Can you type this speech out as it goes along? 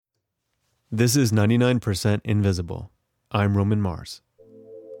This is 99% Invisible. I'm Roman Mars.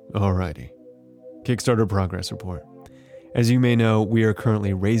 Alrighty. Kickstarter progress report. As you may know, we are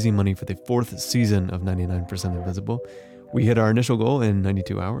currently raising money for the 4th season of 99% Invisible. We hit our initial goal in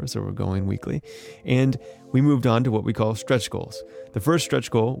 92 hours, so we're going weekly. And we moved on to what we call stretch goals. The first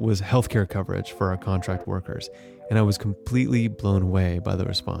stretch goal was healthcare coverage for our contract workers, and I was completely blown away by the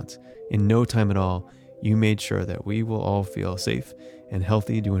response. In no time at all, you made sure that we will all feel safe and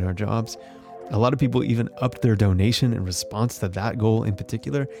healthy doing our jobs. A lot of people even upped their donation in response to that goal in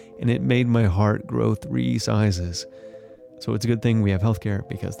particular, and it made my heart grow 3 sizes. So it's a good thing we have healthcare,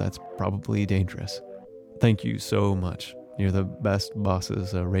 because that's probably dangerous. Thank you so much. You're the best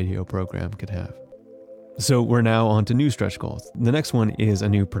bosses a radio program could have. So we're now on to new stretch goals. The next one is a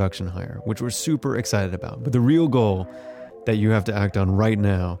new production hire, which we're super excited about. But the real goal that you have to act on right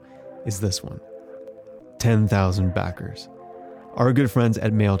now is this one. 10,000 backers. Our good friends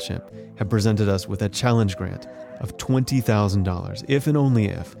at MailChimp have presented us with a challenge grant of $20,000, if and only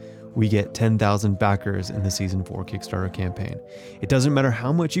if we get 10,000 backers in the Season 4 Kickstarter campaign. It doesn't matter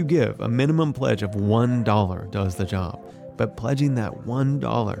how much you give, a minimum pledge of $1 does the job. But pledging that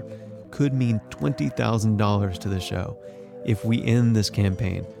 $1 could mean $20,000 to the show if we end this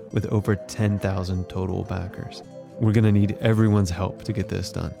campaign with over 10,000 total backers. We're going to need everyone's help to get this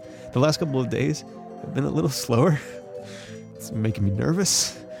done. The last couple of days have been a little slower. It's making me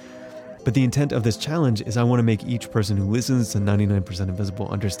nervous. But the intent of this challenge is I want to make each person who listens to 99% Invisible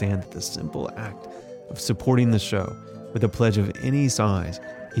understand that the simple act of supporting the show with a pledge of any size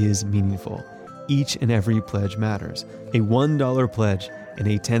is meaningful. Each and every pledge matters. A $1 pledge and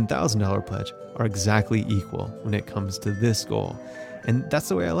a $10,000 pledge are exactly equal when it comes to this goal. And that's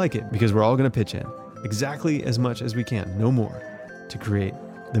the way I like it, because we're all going to pitch in exactly as much as we can, no more, to create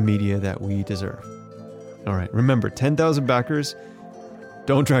the media that we deserve. All right, remember, 10,000 backers,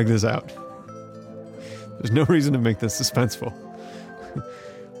 don't drag this out. There's no reason to make this suspenseful.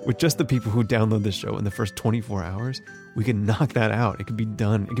 With just the people who download this show in the first 24 hours, we could knock that out. It could be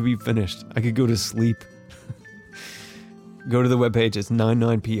done. It could be finished. I could go to sleep. Go to the webpage. It's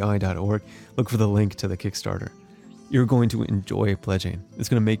 99pi.org. Look for the link to the Kickstarter. You're going to enjoy pledging. It's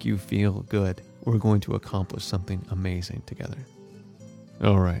going to make you feel good. We're going to accomplish something amazing together.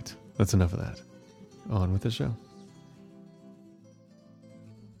 All right, that's enough of that. On with the show.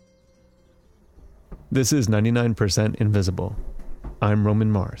 This is 99% Invisible. I'm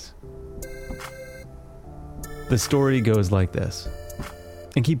Roman Mars. The story goes like this.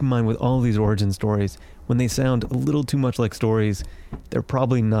 And keep in mind, with all these origin stories, when they sound a little too much like stories, they're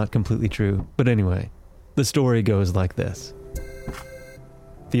probably not completely true. But anyway, the story goes like this.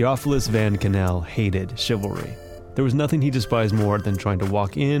 Theophilus Van Kannel hated chivalry. There was nothing he despised more than trying to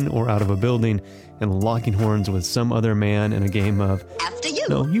walk in or out of a building and locking horns with some other man in a game of... After you.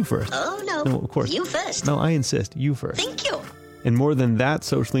 No, you first. Oh, no. No, of course. You first. No, I insist. You first. Thank you. And more than that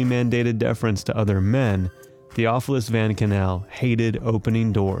socially mandated deference to other men, Theophilus Van Kannel hated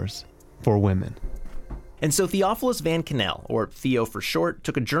opening doors for women. And so Theophilus Van Kannel, or Theo for short,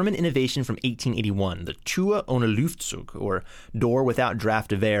 took a German innovation from 1881, the Tür ohne Luftzug, or door without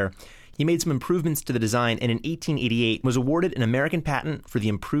draft of air. He made some improvements to the design, and in 1888 was awarded an American patent for the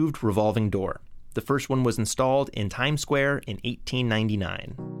improved revolving door. The first one was installed in Times Square in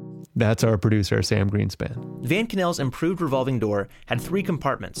 1899. That's our producer, Sam Greenspan. Van Kannel's improved revolving door had 3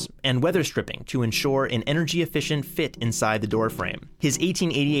 compartments and weather stripping to ensure an energy-efficient fit inside the door frame. His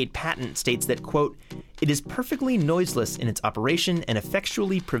 1888 patent states that, quote, "It is perfectly noiseless in its operation and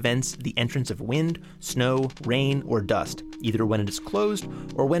effectually prevents the entrance of wind, snow, rain, or dust, either when it is closed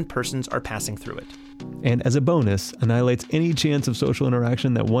or when persons are passing through it." And as a bonus, annihilates any chance of social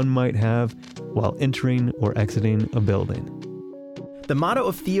interaction that one might have while entering or exiting a building. The motto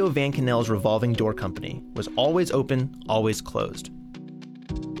of Theo Van Kannel's revolving door company was always open, always closed.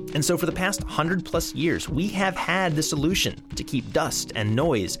 And so for the past 100+ years, we have had the solution to keep dust and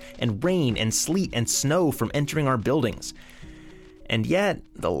noise and rain and sleet and snow from entering our buildings. And yet,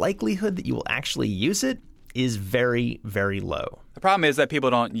 the likelihood that you will actually use it is very, very low. The problem is that people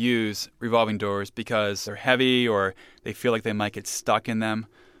don't use revolving doors because they're heavy or they feel like they might get stuck in them.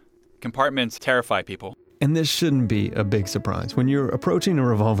 Compartments terrify people. And this shouldn't be a big surprise. When you're approaching a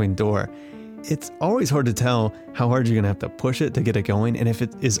revolving door, it's always hard to tell how hard you're going to have to push it to get it going. And if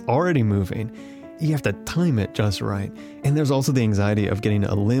it is already moving, you have to time it just right. And there's also the anxiety of getting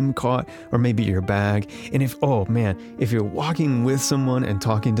a limb caught or maybe your bag. And if you're walking with someone and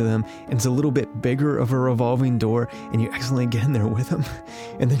talking to them and it's a little bit bigger of a revolving door and you accidentally get in there with them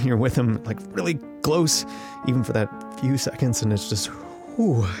and then you're with them like really close, even for that few seconds, and it's just,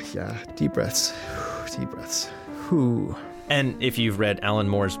 deep breaths. And if you've read Alan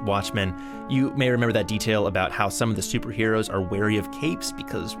Moore's Watchmen, you may remember that detail about how some of the superheroes are wary of capes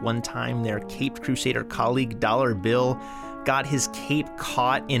because one time their caped crusader colleague Dollar Bill got his cape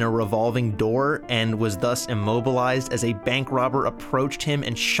caught in a revolving door and was thus immobilized as a bank robber approached him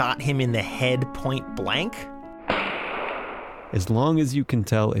and shot him in the head point blank. As long as you can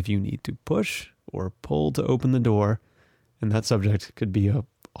tell if you need to push or pull to open the door, and that subject could be a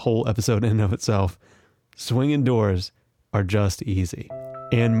whole episode in and of itself, swinging doors are just easy.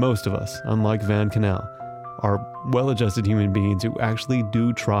 And most of us, unlike Van Kannel, are well-adjusted human beings who actually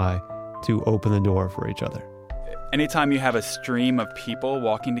do try to open the door for each other. Anytime you have a stream of people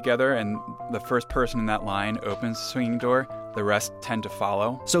walking together and the first person in that line opens the swinging door, the rest tend to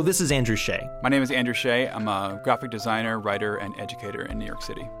follow. So this is Andrew Shea. My name is Andrew Shea. I'm a graphic designer, writer, and educator in New York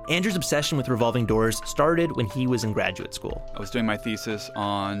City. Andrew's obsession with revolving doors started when he was in graduate school. I was doing my thesis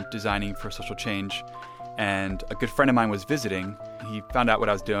on designing for social change, and a good friend of mine was visiting. He found out what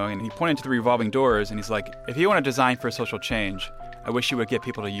I was doing, and he pointed to the revolving doors, and he's like, if you want to design for social change, I wish you would get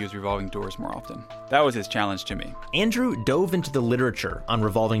people to use revolving doors more often. That was his challenge to me. Andrew dove into the literature on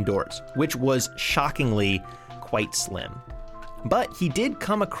revolving doors, which was shockingly quite slim. But he did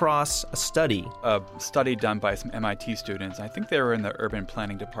come across a study. A study done by some MIT students. I think they were in the urban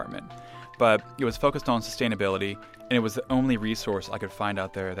planning department. But it was focused on sustainability, and it was the only resource I could find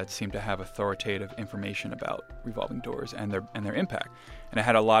out there that seemed to have authoritative information about revolving doors and their impact. And it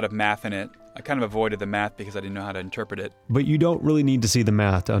had a lot of math in it. I kind of avoided the math because I didn't know how to interpret it. But you don't really need to see the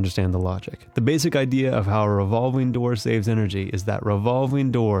math to understand the logic. The basic idea of how a revolving door saves energy is that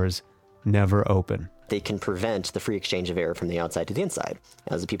revolving doors never open. They can prevent the free exchange of air from the outside to the inside.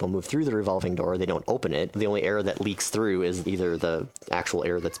 As the people move through the revolving door, they don't open it. The only air that leaks through is either the actual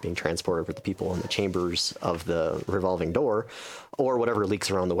air that's being transported with the people in the chambers of the revolving door, or whatever leaks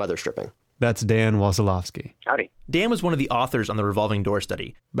around the weather stripping. That's Dan Wasilowski. Howdy. Dan was one of the authors on the revolving door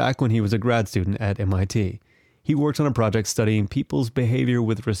study. Back when he was a grad student at MIT, he worked on a project studying people's behavior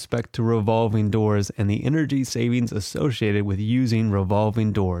with respect to revolving doors and the energy savings associated with using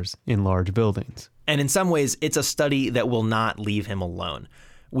revolving doors in large buildings. And in some ways, it's a study that will not leave him alone.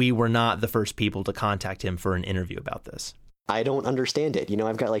 We were not the first people to contact him for an interview about this. I don't understand it.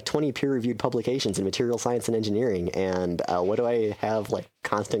 I've got like 20 peer-reviewed publications in material science and engineering, and what do I have like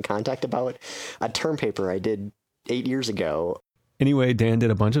constant contact about? A term paper I did 8 years ago. Anyway, Dan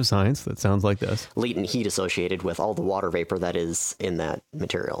did a bunch of science that sounds like this. Latent heat associated with all the water vapor that is in that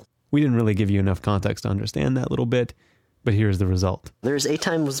material. We didn't really give you enough context to understand that little bit, but here's the result. There's 8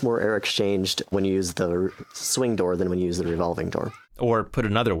 times more air exchanged when you use the swing door than when you use the revolving door. Or put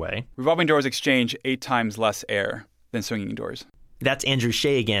another way, Revolving doors exchange 8 times less air than swinging doors. That's Andrew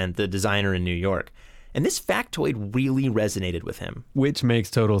Shea again, the designer in New York. And this factoid really resonated with him. Which makes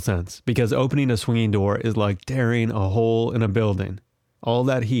total sense, because opening a swinging door is like tearing a hole in a building. All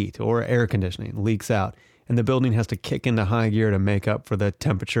that heat or air conditioning leaks out, and the building has to kick into high gear to make up for the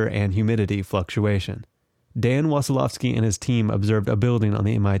temperature and humidity fluctuation. Dan Wasilowski and his team observed a building on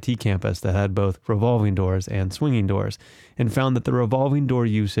the MIT campus that had both revolving doors and swinging doors, and found that the revolving door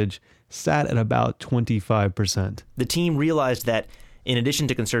usage sat at about 25%. The team realized that in addition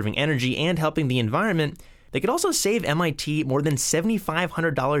to conserving energy and helping the environment, they could also save MIT more than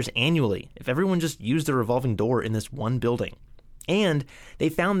 $7,500 annually if everyone just used the revolving door in this one building. And they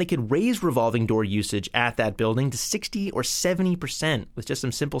found they could raise revolving door usage at that building to 60 or 70% with just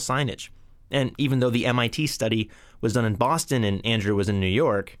some simple signage. And even though the MIT study was done in Boston and Andrew was in New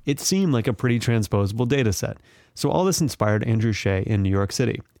York, it seemed like a pretty transposable data set. So all this inspired Andrew Shea in New York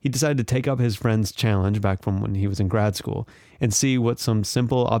City. He decided to take up his friend's challenge back from when he was in grad school and see what some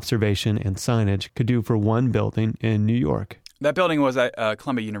simple observation and signage could do for one building in New York. That building was at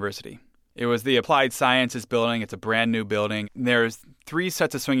Columbia University. It was the Applied Sciences building. It's a brand new building. There's 3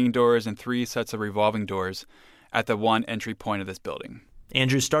 sets of swinging doors and 3 sets of revolving doors at the one entry point of this building.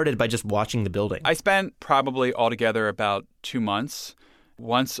 Andrew started by just watching the building. I spent probably altogether about 2 months,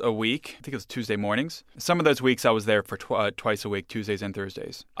 once a week. I think it was Tuesday mornings. Some of those weeks I was there for twice a week, Tuesdays and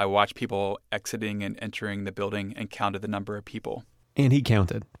Thursdays. I watched people exiting and entering the building and counted the number of people. And he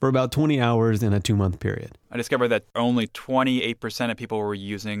counted for about 20 hours in a 2-month period. I discovered that only 28% of people were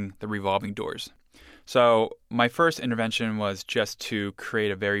using the revolving doors. So my first intervention was just to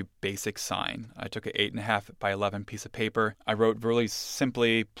create a very basic sign. I took an 8.5 by 11 piece of paper. I wrote really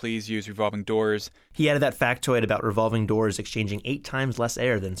simply, please use revolving doors. He added that factoid about revolving doors exchanging 8 times less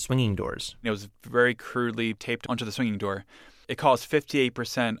air than swinging doors. It was very crudely taped onto the swinging door. It caused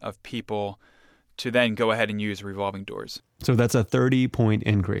 58% of people to then go ahead and use revolving doors. So that's a 30-point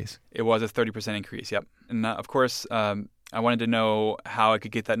increase. It was a 30% increase, yep. And of course, I wanted to know how I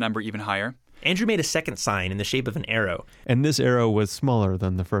could get that number even higher. Andrew made a second sign in the shape of an arrow. And this arrow was smaller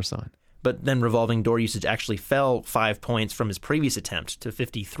than the first sign. But then revolving door usage actually fell 5 points from his previous attempt to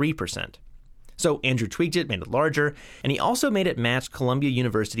 53%. So Andrew tweaked it, made it larger, and he also made it match Columbia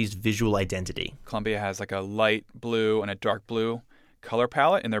University's visual identity. Columbia has like a light blue and a dark blue color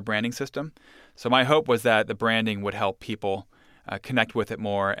palette in their branding system. So my hope was that the branding would help people connect with it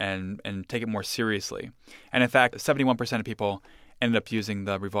more and take it more seriously. And in fact, 71% of people ended up using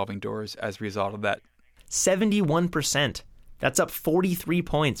the revolving doors as a result of that. 71%. That's up 43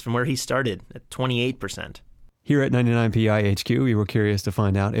 points from where he started at 28%. Here at 99PI HQ, we were curious to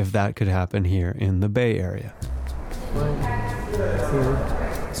find out if that could happen here in the Bay Area.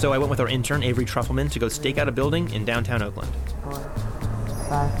 So I went with our intern, Avery Truffleman, to go stake out a building in downtown Oakland. 4,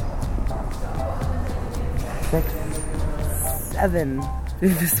 5, 6, 7 through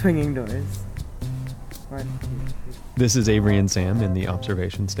the swinging doors. 1, 2, 3. This is Avery and Sam in the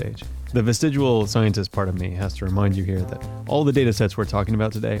observation stage. The vestigial scientist part of me has to remind you here that all the data sets we're talking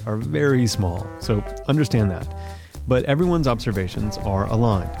about today are very small, so understand that. But everyone's observations are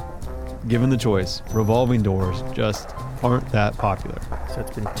aligned. Given the choice, revolving doors just aren't that popular. So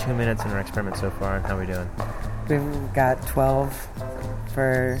it's been 2 minutes in our experiment so far, and how are we doing? We've got 12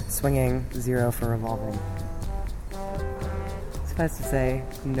 for swinging, 0 for revolving. Suffice to say,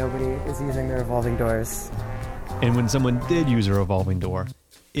 nobody is using the revolving doors. And when someone did use a revolving door,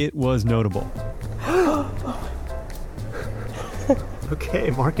 it was notable. Okay,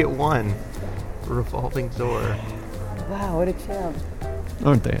 mark it 1. Revolving door. Wow, what a champ.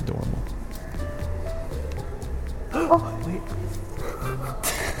 Aren't they adorable? Oh, wait.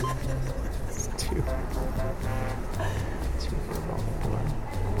 2 for revolving door.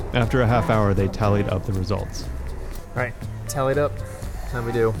 After a half hour, they tallied up the results. All right, tallied up. How'd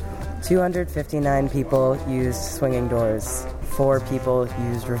we do? 259 people used swinging doors. 4 people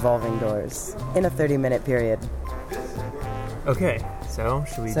used revolving doors in a 30-minute period. Okay, so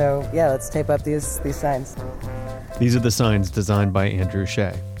should we... So, yeah, let's tape up these signs. These are the signs designed by Andrew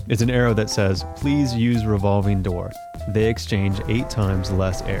Shea. It's an arrow that says, "Please use revolving door. They exchange 8 times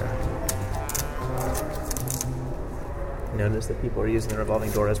less air." Notice that people are using the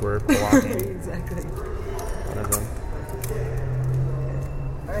revolving door as we're blocking Exactly. one of them.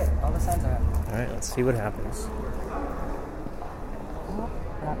 All right, all the signs are up. All right, let's see what happens.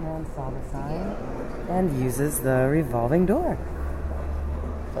 That man saw the sign and uses the revolving door.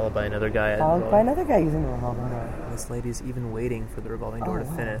 Followed by another guy. Followed by another guy using the revolving door. This lady's even waiting for the revolving door to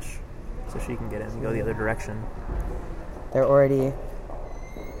finish so she can get in and go the other direction. They're already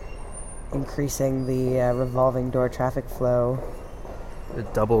increasing the revolving door traffic flow.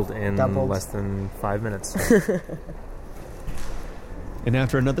 It doubled in less than 5 minutes. And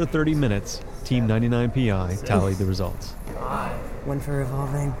after another 30 minutes, Team 99PI tallied the results. 1 for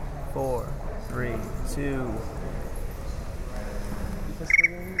revolving. 4, 3, 2.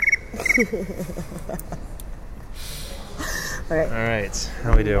 All right,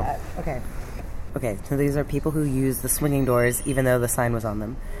 how we do? Okay, so these are people who use the swinging doors even though the sign was on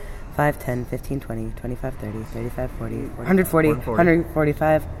them. 5, 10, 15, 20, 25, 30, 35, 40, 140,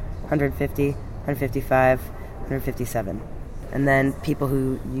 145, 150, 155, 157. And then people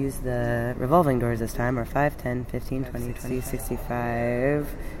who use the revolving doors this time are 5, 10, 15, 20, 20,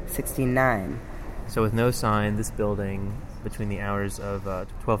 65, 69. So with no sign, this building, between the hours of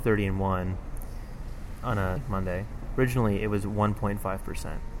 12:30 and 1 on a Monday, originally it was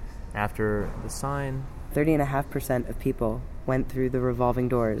 1.5%. After the sign... 30.5% of people went through the revolving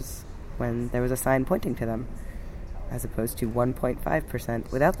doors when there was a sign pointing to them, as opposed to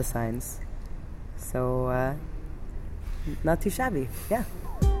 1.5% without the signs. So, not too shabby, yeah.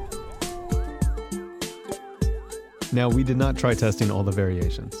 Now, we did not try testing all the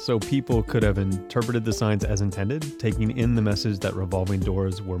variations, so people could have interpreted the signs as intended, taking in the message that revolving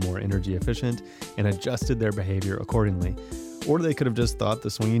doors were more energy efficient and adjusted their behavior accordingly. Or they could have just thought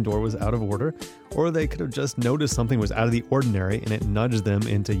the swinging door was out of order, or they could have just noticed something was out of the ordinary and it nudged them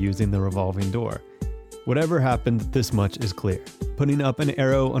into using the revolving door. Whatever happened, this much is clear. Putting up an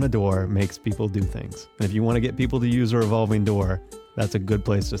arrow on a door makes people do things. And if you want to get people to use a revolving door, that's a good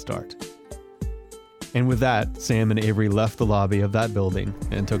place to start. And with that, Sam and Avery left the lobby of that building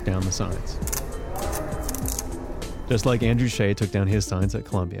and took down the signs. Just like Andrew Shea took down his signs at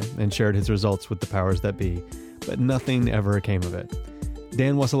Columbia and shared his results with the powers that be, but nothing ever came of it.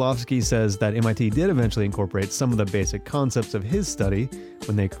 Dan Wasilowski says that MIT did eventually incorporate some of the basic concepts of his study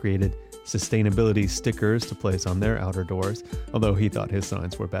when they created sustainability stickers to place on their outer doors, although he thought his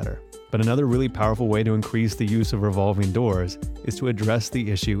signs were better. But another really powerful way to increase the use of revolving doors is to address the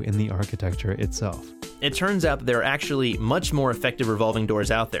issue in the architecture itself. It turns out that there are actually much more effective revolving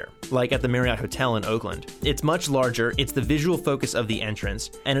doors out there, like at the Marriott Hotel in Oakland. It's much larger, it's the visual focus of the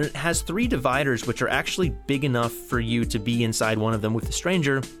entrance, and it has 3 dividers which are actually big enough for you to be inside one of them with a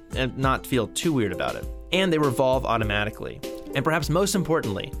stranger and not feel too weird about it. And they revolve automatically. And perhaps most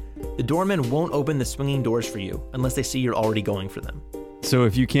importantly, the doormen won't open the swinging doors for you unless they see you're already going for them. So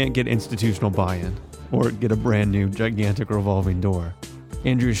if you can't get institutional buy-in, or get a brand new gigantic revolving door,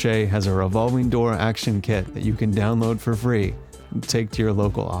 Andrew Shea has a revolving door action kit that you can download for free and take to your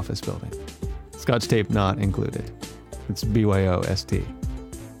local office building. Scotch tape not included. It's BYOST.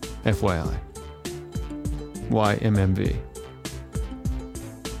 FYI. YMMV.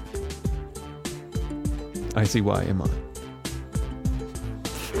 I see why I'm on.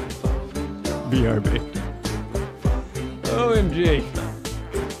 BRB. OMG.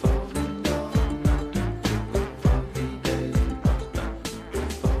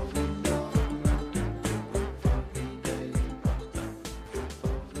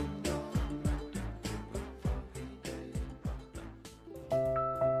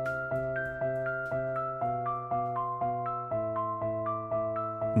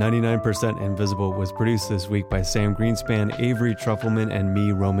 "99% Invisible" was produced this week by Sam Greenspan, Avery Trufelman, and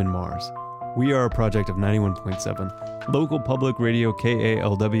me, Roman Mars. We are a project of 91.7, local public radio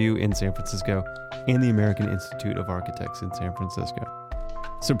KALW in San Francisco, and the American Institute of Architects in San Francisco.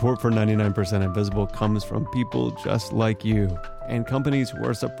 Support for 99% Invisible comes from people just like you, and companies who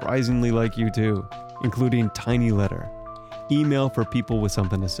are surprisingly like you too, including Tiny Letter. Email for people with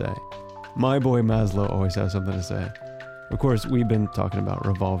something to say. My boy Maslow always has something to say. Of course, we've been talking about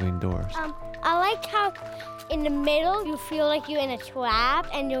revolving doors. I like how in the middle you feel like you're in a trap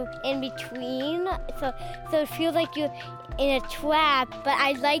and you're in between. So it feels like you're in a trap, but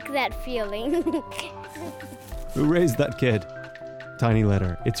I like that feeling. Who raised that kid? Tiny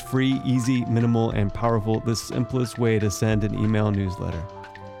Letter. It's free, easy, minimal, and powerful. The simplest way to send an email newsletter.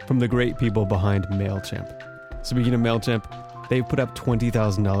 From the great people behind MailChimp. Speaking of MailChimp, they've put up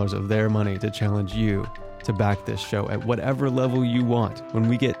 $20,000 of their money to challenge you to back this show at whatever level you want. When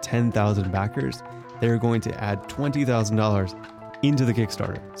we get 10,000 backers, they're going to add $20,000 into the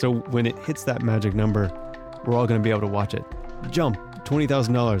Kickstarter. So when it hits that magic number, we're all going to be able to watch it jump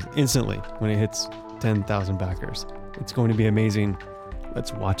 $20,000 instantly when it hits 10,000 backers. It's going to be amazing.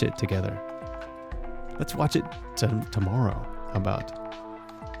 Let's watch it together. Let's watch it tomorrow. How about?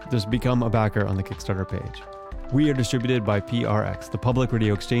 Just become a backer on the Kickstarter page. We are distributed by PRX, the Public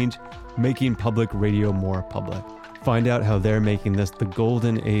Radio Exchange, making public radio more public. Find out how they're making this the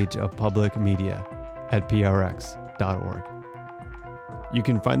golden age of public media at prx.org. You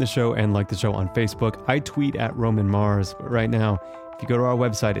can find the show and like the show on Facebook. I tweet at Roman Mars, but right now, if you go to our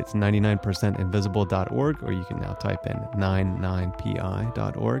website, it's 99percentinvisible.org, or you can now type in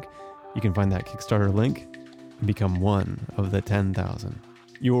 99pi.org. You can find that Kickstarter link and become one of the 10,000.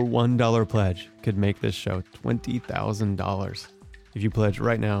 Your $1 pledge could make this show $20,000. If you pledge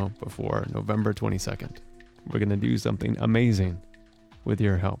right now before November 22nd, we're going to do something amazing with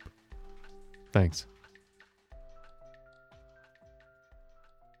your help. Thanks.